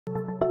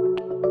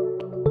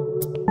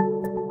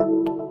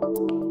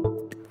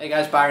Hey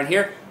guys, Byron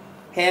here.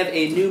 Have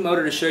a new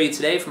motor to show you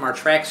today from our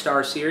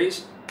Trackstar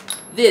series.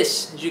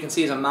 This, as you can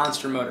see, is a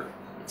monster motor.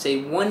 It's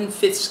a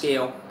 1/5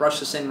 scale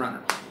brushless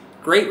in-runner.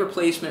 Great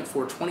replacement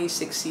for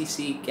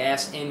 26cc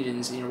gas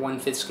engines in your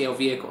 1/5 scale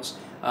vehicles.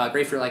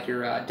 Great for like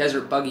your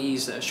desert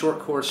buggies, short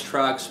course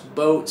trucks,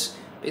 boats,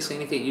 basically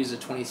anything that uses a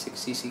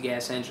 26cc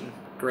gas engine.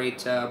 Great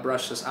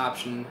brushless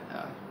option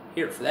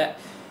here for that.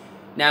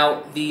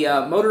 Now, the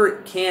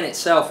motor can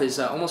itself is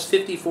almost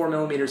 54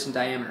 millimeters in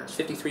diameter. It's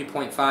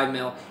 53.5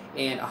 mil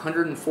and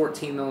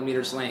 114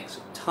 millimeters length.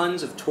 So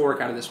tons of torque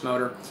out of this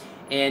motor.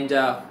 And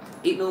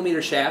 8 millimeter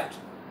shaft.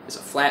 It's a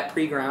flat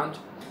pre-ground.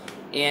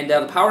 And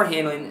the power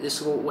handling, this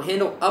will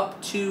handle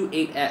up to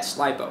 8S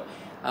LiPo.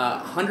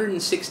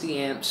 160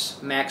 amps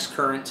max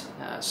current,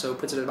 so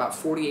puts it at about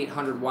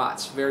 4,800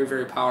 watts. Very,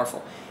 very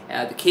powerful.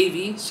 The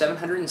KV,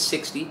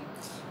 760.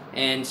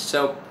 And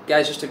so,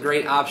 guys, just a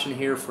great option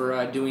here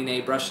for doing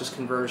a brushless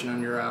conversion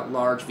on your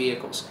large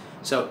vehicles.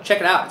 So check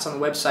it out. It's on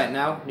the website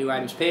now, new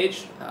items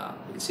page.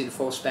 You can see the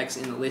full specs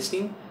in the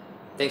listing.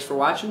 Thanks for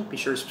watching. Be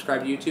sure to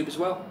subscribe to YouTube as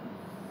well.